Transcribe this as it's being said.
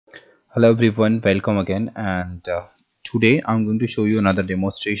Hello everyone, welcome again. And today I'm going to show you another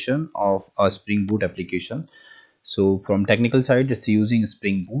demonstration of a Spring Boot application. So from technical side, it's using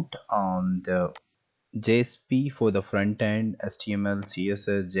Spring Boot on the JSP for the front end, HTML,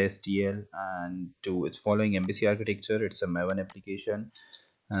 CSS, JSTL, and it's following MVC architecture. It's a Maven application,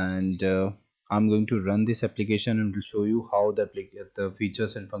 and I'm going to run this application and will show you how the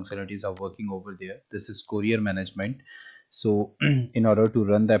features and functionalities are working over there. This is Courier Management. So in order to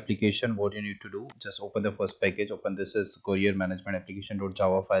run the application, what you need to do, just open the first package. Open this is Courier Management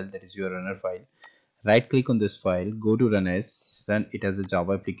Application.java file, that is your runner file. Right click on this file, go to run it as a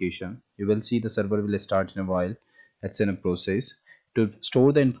Java application. You will see the server will start in a while. It's in a process to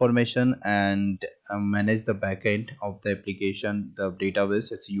store the information and manage the backend of the application. The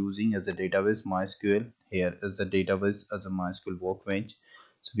database it's using as a database MySQL. Here is the database as a MySQL workbench.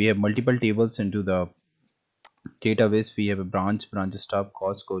 So we have multiple tables into the database. We have a branch stop,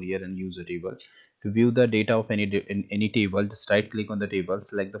 cost, courier, and user table. To view the data of in any table, just right click on the table,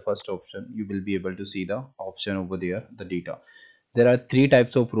 select the first option. You will be able to see the option over there, the data. There are three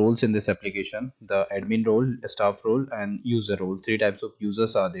types of roles in this application: the admin role, staff role, and user role. Three types of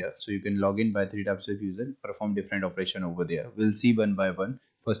users are there, so you can log in by three types of user, perform different operation over there. We'll see one by one.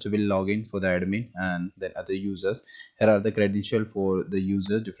 First we will log in for the admin and then other users. Here are the credential for the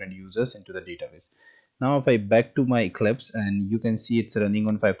user, different users into the database. Now if I back to my Eclipse, and you can see it's running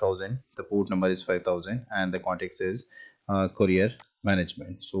on 5000, the port number is 5000, and the context is Courier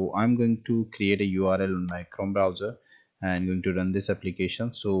Management. So I'm going to create a URL on my Chrome browser and going to run this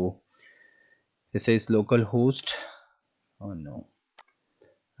application. So it says localhost. Oh no,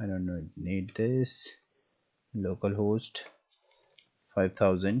 I don't know, need this localhost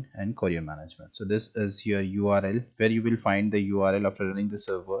 5000 and Courier Management. So this is your URL where you will find the URL. After running the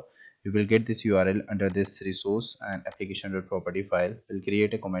server, you will get this URL under this resource and application.property file. We'll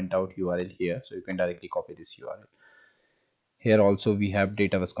create a comment out URL here, so you can directly copy this URL. Here also we have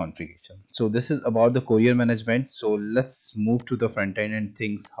database configuration. So this is about the Courier Management. So let's move to the front end and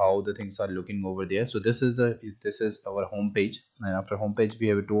things, how the things are looking over there. So this is our home page, and after home page we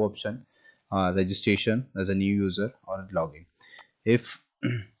have two options: registration as a new user or login. If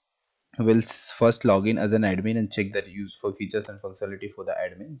we'll first log in as an admin and check that use for features and functionality for the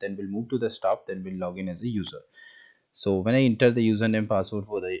admin, then we'll move to the staff, then we'll log in as a user. So when I enter the username password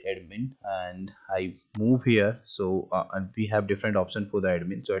for the admin and I move here, so and we have different option for the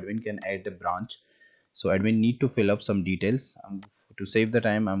admin. So admin can add a branch, so admin need to fill up some details. To save the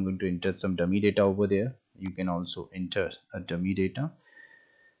time, I'm going to enter some dummy data over there. You can also enter a dummy data.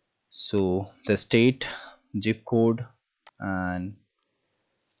 So the state, zip code, and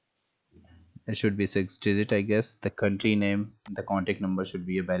it should be 6 digit, I guess. The country name, the contact number should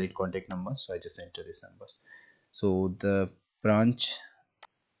be a valid contact number, so I just enter this number. So the branch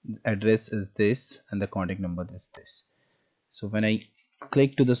address is this and the contact number is this. So when I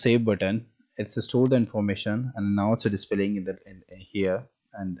click to the save button, it's store the information, and now it's displaying in here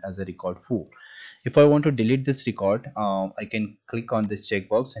and as a record 4. If I want to delete this record, I can click on this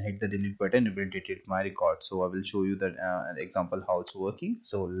checkbox and hit the delete button. It will delete my record. So I will show you that an example how it's working.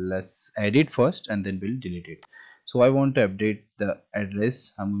 So let's edit first and then we'll delete it. So I want to update the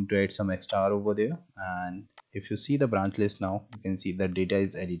address. I'm going to add some extra over there, and if you see the branch list now, you can see that data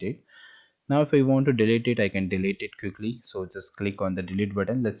is edited. Now if I want to delete it, I can delete it quickly. So just click on the delete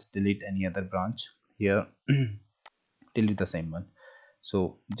button. Let's delete any other branch here. Delete the same one.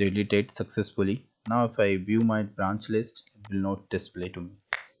 So delete it successfully. Now if I view my branch list, it will not display to me.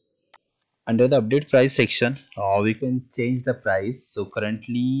 Under the update price section, we can change the price. So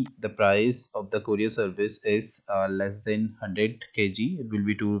currently the price of the courier service is less than 100 kg, it will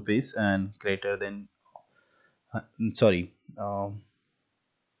be 2 rupees, and greater than sorry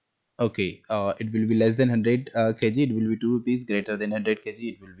okay, it will be less than 100 kg, it will be 2 rupees. Greater than 100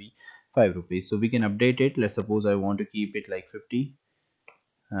 kg, it will be 5 rupees. So we can update it. Let's suppose I want to keep it like 50,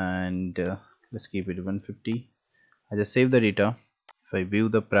 and let's keep it 150. I just save the data. If I view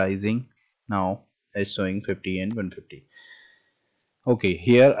the pricing now, it's showing 50 and 150. Okay,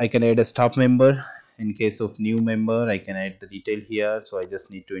 here I can add a staff member. In case of new member, I can add the detail here. So I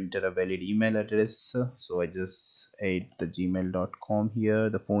just need to enter a valid email address. So I just add the gmail.com here,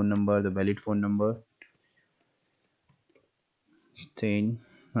 the phone number, the valid phone number, 10,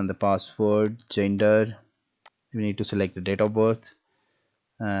 and the password, gender. We need to select the date of birth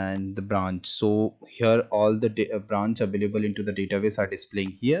and the branch. So here all the branch available into the database are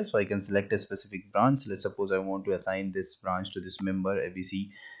displaying here. So I can select a specific branch. Let's suppose I want to assign this branch to this member, ABC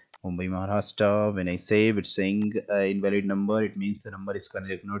Mumbai, Maharashtra. When I save, it's saying invalid number. It means the number is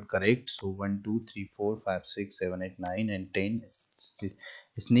correct, not correct. So 1 2 3 4 5 6 7 8 9 and 10,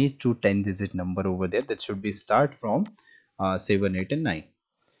 it needs to 10-digit number over there that should be start from 7, 8 and 9.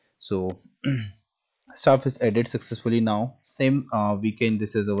 So stuff is added successfully. Now same we can,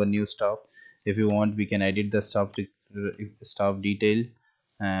 this is our new stuff. If you want, we can edit the stuff detail,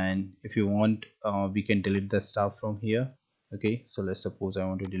 and if you want, we can delete the stuff from here. Okay, so let's suppose I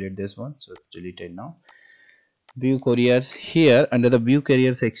want to delete this one, so it's deleted now. View couriers. Here under the view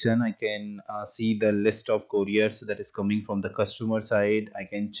courier section, I can see the list of couriers that is coming from the customer side. I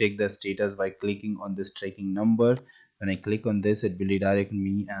can check the status by clicking on this tracking number. When I click on this, it will redirect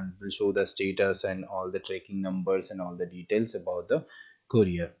me and will show the status and all the tracking numbers and all the details about the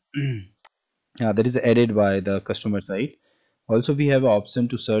courier. That is added by the customer side. Also, we have an option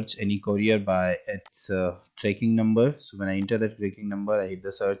to search any courier by its tracking number. So when I enter the tracking number, I hit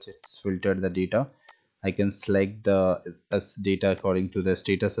the search, it's filtered the data. I can select the as data according to the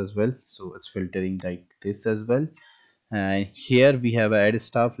status as well, so it's filtering like this as well. And here we have add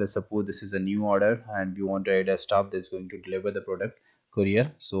staff. Let's suppose this is a new order and we want to add a staff that's going to deliver the product courier,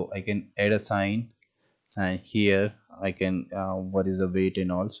 so I can add a sign, and here I can what is the weight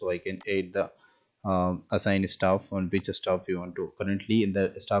and all, so I can add the assign staff on which staff you want to. Currently in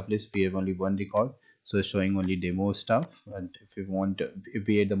the staff list we have only one record, so it's showing only demo staff, and if you want, if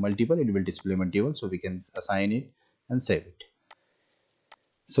we add the multiple, it will display multiple, so we can assign it and save it.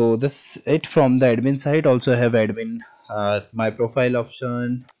 So this it from the admin side. Also have admin my profile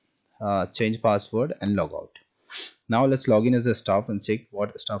option, change password and log out. Now let's log in as a staff and check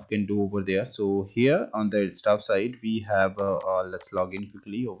what staff can do over there. So here on the staff side we have let's log in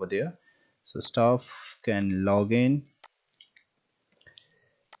quickly over there. So staff can log in,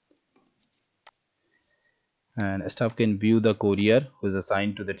 and staff can view the courier who is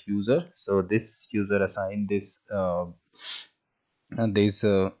assigned to that user. So this user assigned this and these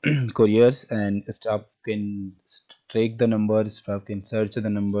couriers, and staff can track the number, staff can search the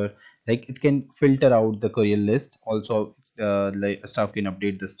number, like it can filter out the courier list. Also like staff can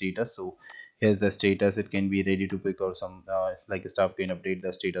update the status. So here's the status, it can be ready to pick, or some like staff can update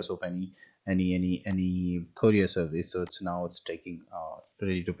the status of any courier service, so it's now it's taking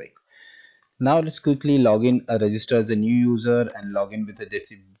ready to pick. Now let's quickly log in, register as a new user and log in with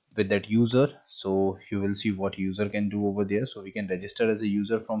with that user. So you will see what user can do over there. So we can register as a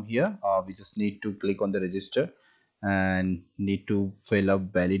user from here. We just need to click on the register and need to fill up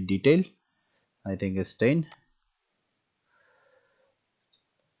valid detail. I think it's 10.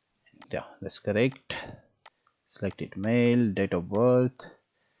 Yeah, that's correct. Select it, mail, date of birth.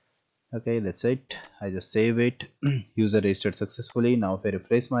 Okay, that's it. I just save it. User registered successfully. Now if I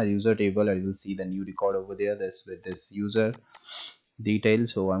refresh my user table, I will see the new record over there. That's with this user detail.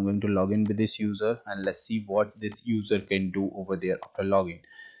 So I'm going to log in with this user, and let's see what this user can do over there after login.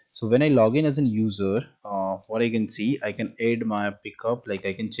 So when I log in as a user, what I can see, I can add my pickup. Like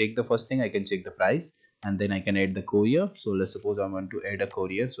I can check the first thing, I can check the price, and then I can add the courier. So let's suppose I want to add a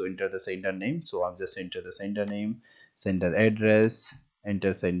courier. So enter the sender name. So I'll just enter the sender name, sender address,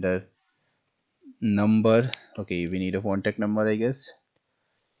 enter sender number. Okay, we need a contact number, I guess.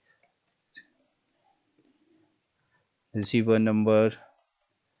 Receiver number, it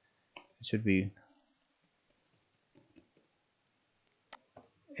should be,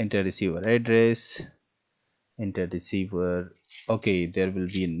 enter receiver address, enter receiver. Okay, there will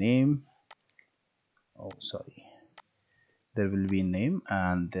be a name. Oh sorry, there will be a name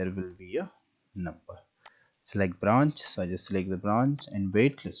and there will be a number. Select branch. So I just select the branch and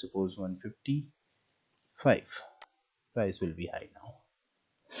wait. Let's suppose 155. Price will be high now.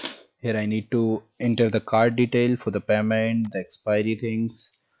 Here I need to enter the card detail for the payment, the expiry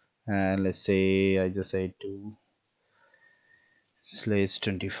things, and let's say I just say to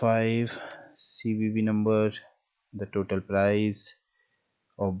 /25, CVV number, the total price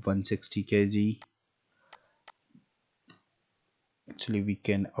of 160 kg. Actually we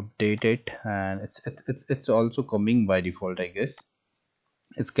can update it, and it's also coming by default, I guess.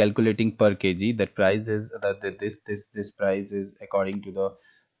 It's calculating per kg. That price is this price is according to the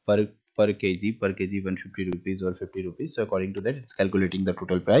per kg 150 rupees or 50 rupees. So according to that, it's calculating the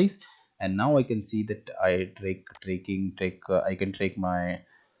total price. And now I can see that I I can track my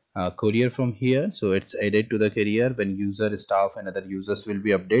courier from here. So it's added to the courier. When user, staff and other users will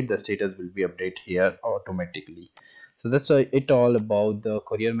be updated, the status will be updated here automatically. So that's it all about the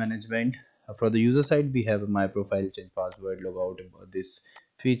courier management. For the user side, we have my profile, change password, logout, about this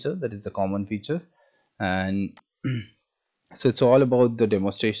feature, that is a common feature. And so it's all about the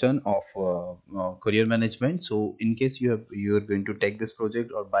demonstration of Courier Management. So in case you are going to take this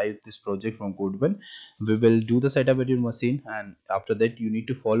project or buy this project from Code1, we will do the setup at your machine, and after that you need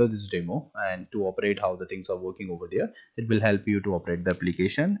to follow this demo and to operate how the things are working over there. It will help you to operate the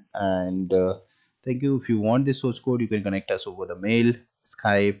application. And thank you. If you want this source code, you can connect us over the mail,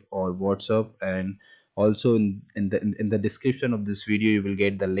 Skype, or WhatsApp. And also in the description of this video you will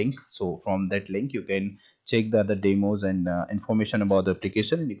get the link. So from that link you can check the other demos and information about the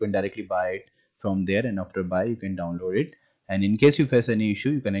application, and you can directly buy it from there. And after buy, you can download it. And in case you face any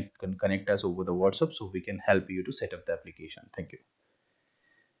issue, you can connect us over the WhatsApp, so we can help you to set up the application. Thank you.